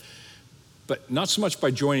have, but not so much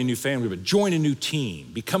by joining a new family, but join a new team,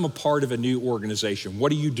 become a part of a new organization.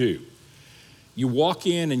 What do? You walk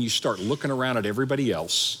in and you start looking around at everybody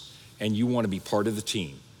else, and you want to be part of the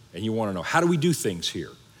team, and you want to know, how do we do things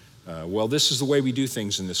here? Well, this is the way we do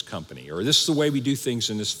things in this company, or this is the way we do things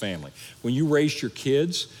in this family. When you raised your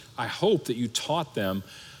kids, I hope that you taught them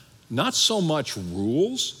not so much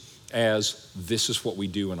rules as this is what we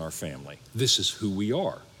do in our family. This is who we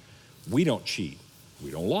are. We don't cheat.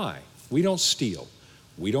 We don't lie. We don't steal.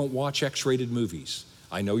 We don't watch X-rated movies.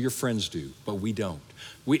 I know your friends do, but we don't.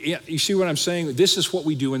 You see what I'm saying? This is what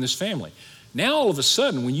we do in this family. Now, all of a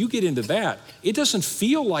sudden, when you get into that, it doesn't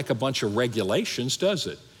feel like a bunch of regulations, does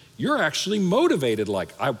it? You're actually motivated like,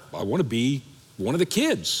 I want to be one of the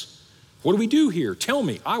kids. What do we do here? Tell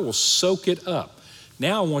me. I will soak it up.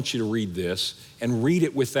 Now I want you to read this and read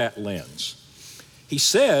it with that lens. He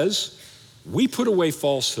says, we put away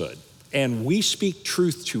falsehood and we speak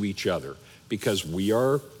truth to each other because we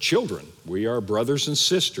are children. We are brothers and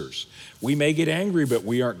sisters. We may get angry, but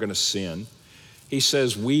we aren't going to sin. He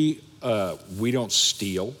says we don't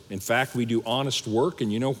steal. In fact, we do honest work,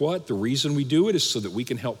 and you know what? The reason we do it is so that we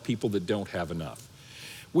can help people that don't have enough.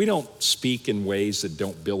 We don't speak in ways that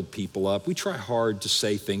don't build people up. We try hard to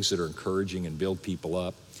say things that are encouraging and build people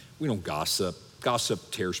up. We don't gossip.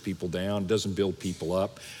 Gossip tears people down, doesn't build people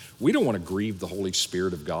up. We don't want to grieve the Holy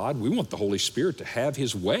Spirit of God. We want the Holy Spirit to have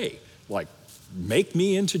his way, like make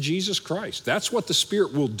me into Jesus Christ. That's what the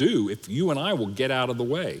Spirit will do if you and I will get out of the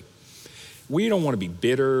way. We don't want to be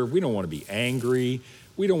bitter. We don't want to be angry.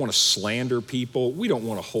 We don't want to slander people. We don't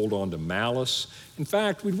want to hold on to malice. In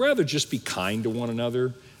fact, we'd rather just be kind to one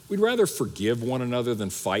another. We'd rather forgive one another than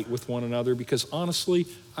fight with one another because honestly,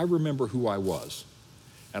 I remember who I was.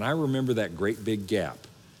 And I remember that great big gap.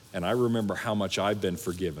 And I remember how much I've been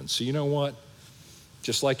forgiven. So you know what?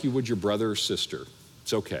 Just like you would your brother or sister,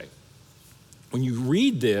 it's okay. When you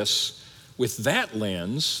read this with that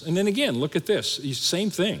lens, and then again, look at this, same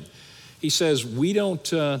thing. He says, we don't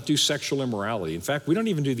do sexual immorality. In fact, we don't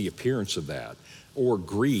even do the appearance of that. Or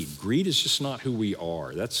greed. Greed is just not who we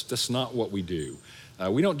are. That's not what we do.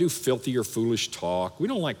 We don't do filthy or foolish talk. We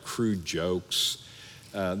don't like crude jokes.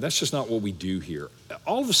 That's just not what we do here.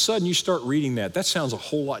 All of a sudden, you start reading that sounds a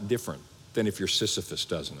whole lot different than if you're Sisyphus,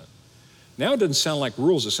 doesn't it? Now it doesn't sound like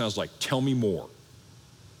rules. It sounds like, tell me more.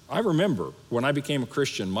 I remember when I became a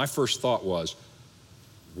Christian, my first thought was,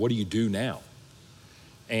 what do you do now?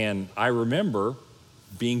 And I remember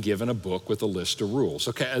being given a book with a list of rules.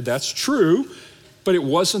 Okay, that's true, but it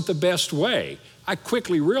wasn't the best way. I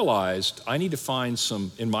quickly realized I need to find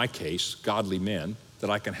some, in my case, godly men that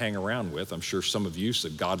I can hang around with. I'm sure some of you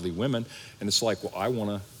said godly women, and it's like, well, I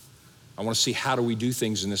want to see how do we do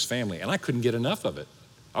things in this family, and I couldn't get enough of it.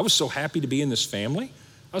 I was so happy to be in this family.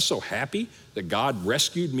 I was so happy that God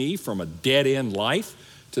rescued me from a dead-end life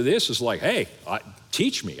to this. It's like, hey,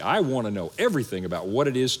 teach me. I want to know everything about what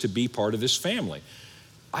it is to be part of this family.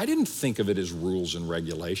 I didn't think of it as rules and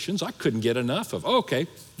regulations. I couldn't get enough of, okay,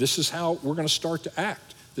 this is how we're going to start to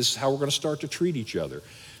act. This is how we're going to start to treat each other.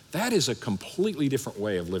 That is a completely different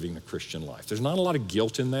way of living the Christian life. There's not a lot of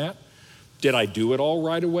guilt in that. Did I do it all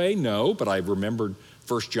right away? No, but I remembered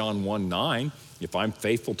 1 John 1:9. If I'm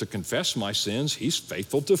faithful to confess my sins, he's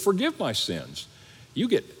faithful to forgive my sins. You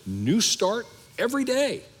get new start every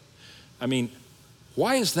day. I mean,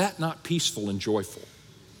 why is that not peaceful and joyful?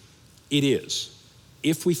 It is,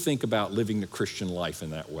 if we think about living the Christian life in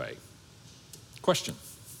that way. Question?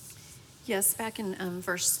 Yes, back in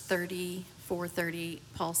verse 34:30,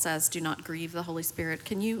 Paul says, do not grieve the Holy Spirit.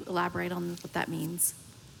 Can you elaborate on what that means?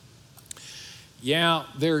 Yeah,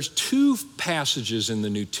 there's two passages in the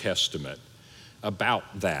New Testament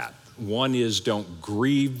about that. One is don't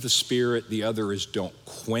grieve the Spirit. The other is don't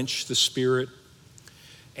quench the Spirit.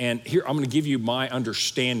 And here, I'm going to give you my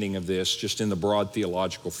understanding of this just in the broad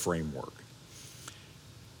theological framework.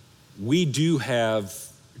 We do have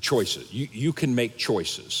choices. You can make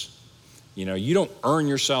choices. You know, you don't earn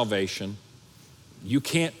your salvation. You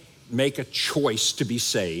can't make a choice to be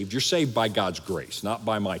saved. You're saved by God's grace, not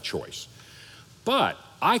by my choice. But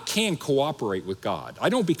I can cooperate with God. I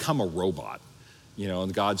don't become a robot, you know,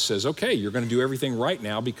 and God says, okay, you're going to do everything right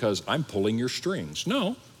now because I'm pulling your strings.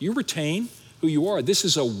 No, you retain who you are. This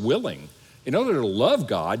is a willing. In order to love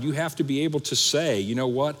God, you have to be able to say, you know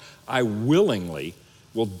what, I willingly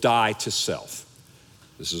will die to self.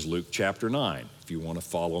 This is Luke chapter 9. If you want to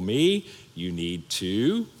follow me, you need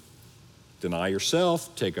to deny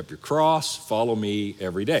yourself, take up your cross, follow me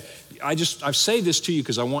every day. I say this to you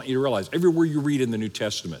because I want you to realize everywhere you read in the New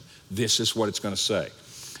Testament, this is what it's going to say.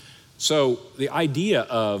 So the idea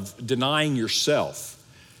of denying yourself,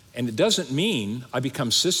 and it doesn't mean I become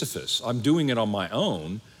Sisyphus. I'm doing it on my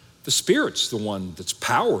own. The Spirit's the one that's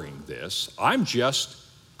powering this. I'm just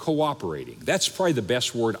cooperating. That's probably the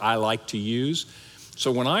best word I like to use.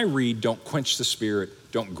 So when I read, don't quench the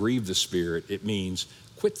Spirit, don't grieve the Spirit, it means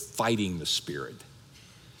quit fighting the Spirit.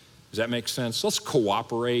 Does that make sense? Let's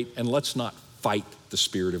cooperate and let's not fight the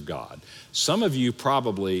Spirit of God. Some of you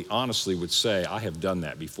probably honestly would say, I have done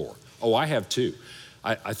that before. Oh, I have too.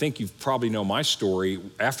 I think you probably know my story.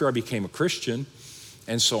 After I became a Christian,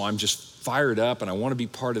 and so I'm just fired up and I want to be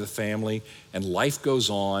part of the family, and life goes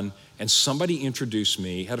on, and somebody introduced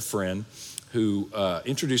me, had a friend who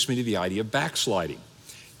introduced me to the idea of backsliding.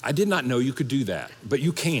 I did not know you could do that, but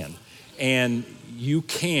you can. And you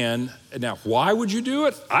can. Now, why would you do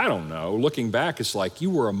it? I don't know. Looking back, it's like, you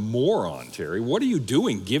were a moron, Terry. What are you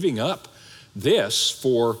doing giving up this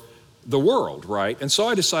for the world, right? And so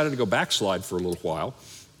I decided to go backslide for a little while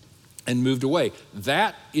and moved away.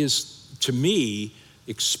 That is, to me,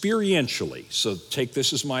 experientially, so take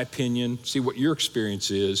this as my opinion, see what your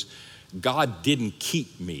experience is. God didn't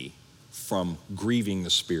keep me from grieving the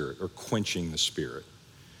Spirit or quenching the Spirit.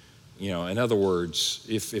 You know, in other words,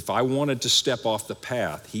 if I wanted to step off the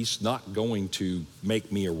path, he's not going to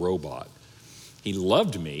make me a robot. He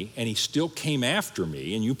loved me, and he still came after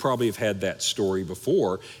me, and you probably have had that story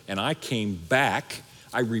before, and I came back,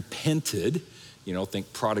 I repented, you know,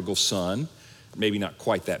 think prodigal son, maybe not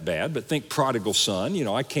quite that bad, but think prodigal son. You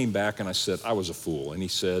know, I came back and I said, I was a fool, and he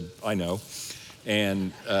said, I know,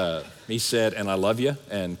 and he said, and I love you,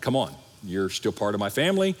 and come on, you're still part of my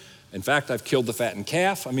family. In fact, I've killed the fattened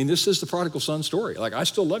calf. I mean, this is the prodigal son story. Like, I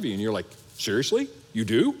still love you, and you're like, seriously? You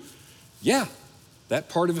do? Yeah. That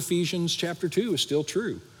part of Ephesians chapter 2 is still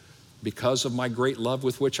true. Because of my great love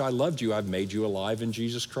with which I loved you, I've made you alive in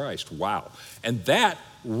Jesus Christ. Wow. And that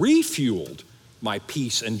refueled my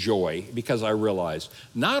peace and joy, because I realized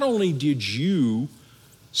not only did you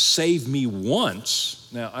save me once,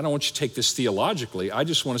 now I don't want you to take this theologically, I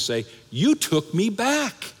just want to say, you took me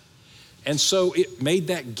back. And so it made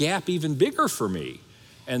that gap even bigger for me.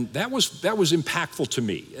 And that was impactful to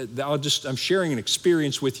me. I'm sharing an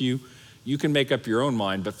experience with you. You can make up your own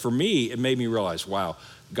mind, but for me, it made me realize, wow,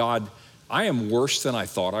 God, I am worse than I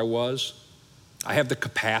thought I was. I have the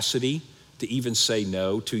capacity to even say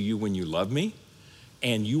no to you when you love me,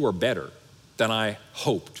 and you are better than I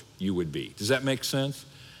hoped you would be. Does that make sense?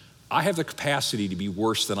 I have the capacity to be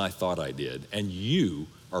worse than I thought I did, and you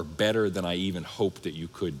are better than I even hoped that you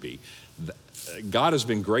could be. God has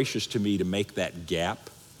been gracious to me to make that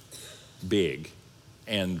gap big,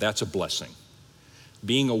 and that's a blessing.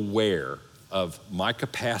 Being aware of my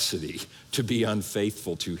capacity to be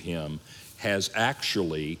unfaithful to him has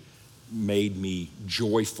actually made me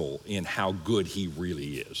joyful in how good he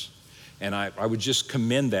really is. And I would just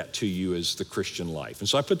commend that to you as the Christian life. And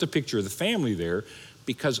so I put the picture of the family there,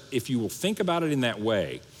 because if you will think about it in that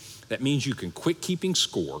way, that means you can quit keeping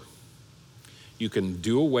score. You can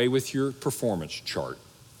do away with your performance chart,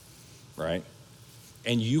 right?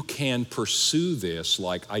 And you can pursue this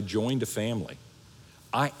like, I joined a family.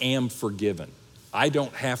 I am forgiven. I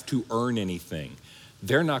don't have to earn anything.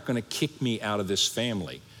 They're not going to kick me out of this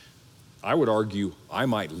family. I would argue I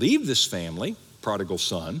might leave this family, prodigal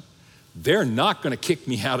son. They're not going to kick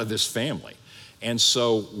me out of this family. And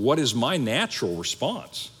so what is my natural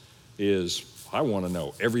response is, I want to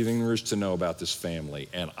know everything there is to know about this family,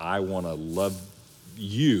 and I want to love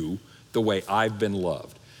you the way I've been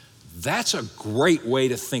loved. That's a great way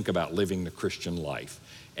to think about living the Christian life,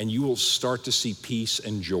 and you will start to see peace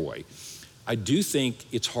and joy. I do think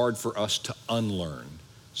it's hard for us to unlearn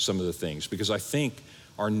some of the things, because I think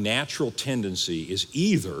our natural tendency is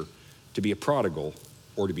either to be a prodigal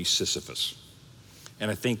or to be Sisyphus. And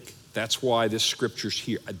I think that's why this scripture's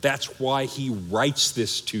here. That's why he writes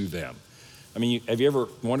this to them. I mean, have you ever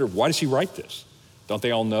wondered, why does he write this? Don't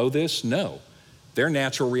they all know this? No. Their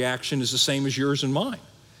natural reaction is the same as yours and mine.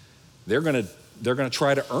 They're gonna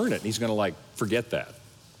try to earn it, and he's gonna forget that.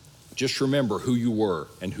 Just remember who you were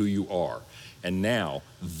and who you are. And now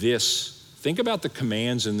think about the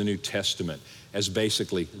commands in the New Testament as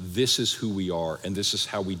basically, this is who we are, and this is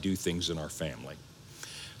how we do things in our family.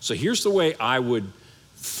 So here's the way I would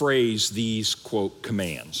phrase these, quote,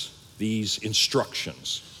 commands, these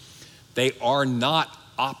instructions. They are not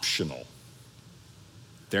optional.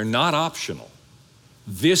 They're not optional.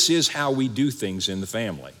 This is how we do things in the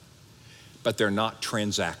family, but they're not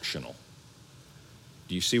transactional.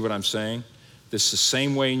 Do you see what I'm saying? This is the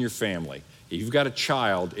same way in your family. If you've got a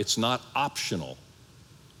child, it's not optional.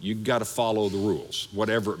 You've got to follow the rules,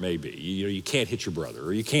 whatever it may be. You can't hit your brother,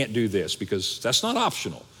 or you can't do this, because that's not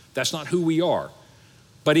optional. That's not who we are.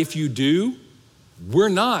 But if you do, we're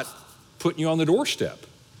not putting you on the doorstep.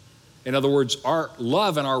 In other words, our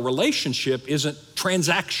love and our relationship isn't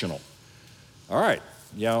transactional. All right,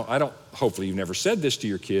 hopefully you've never said this to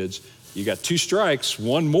your kids. You got 2 strikes,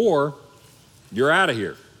 1 more, you're out of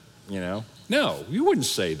here, No, you wouldn't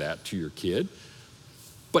say that to your kid,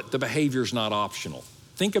 but the behavior's not optional.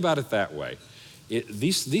 Think about it that way.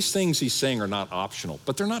 These things he's saying are not optional,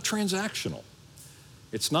 but they're not transactional.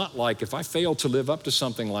 It's not like, if I fail to live up to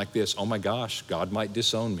something like this, oh my gosh, God might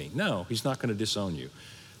disown me. No, he's not going to disown you.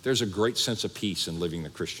 there's a great sense of peace in living the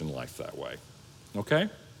Christian life that way, okay?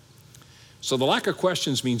 So the lack of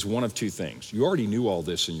questions means one of two things. You already knew all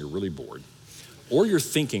this and you're really bored, or you're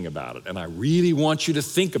thinking about it, and I really want you to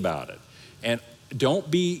think about it. And don't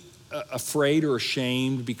be afraid or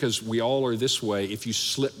ashamed, because we all are this way, if you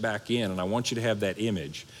slip back in. And I want you to have that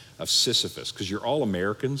image of Sisyphus, because you're all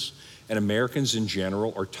Americans, and Americans in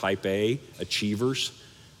general are type A achievers.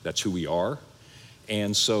 That's who we are.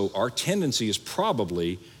 And so our tendency is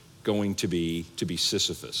probably going to be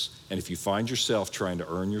Sisyphus. And if you find yourself trying to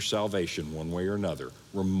earn your salvation one way or another,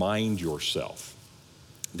 remind yourself,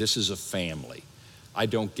 this is a family. I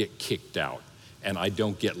don't get kicked out, and I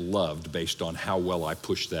don't get loved based on how well I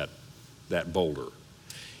push that boulder.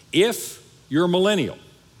 If you're a millennial,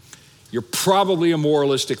 you're probably a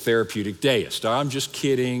moralistic therapeutic deist. I'm just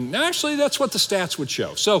kidding. Actually, that's what the stats would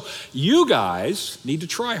show. So you guys need to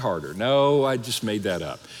try harder. No, I just made that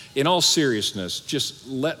up. In all seriousness, just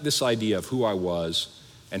let this idea of who I was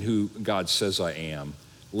and who God says I am,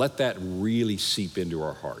 let that really seep into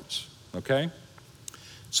our hearts, okay?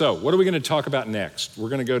 So what are we going to talk about next? We're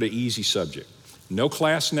going to go to easy subject. No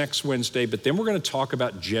class next Wednesday, but then we're going to talk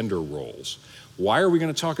about gender roles. Why are we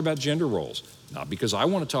going to talk about gender roles? Not because I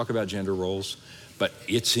want to talk about gender roles, but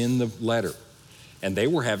it's in the letter. And they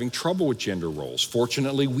were having trouble with gender roles.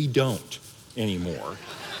 Fortunately, we don't anymore.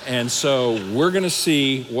 And so we're going to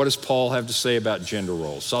see, what does Paul have to say about gender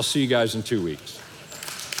roles. So I'll see you guys in 2 weeks.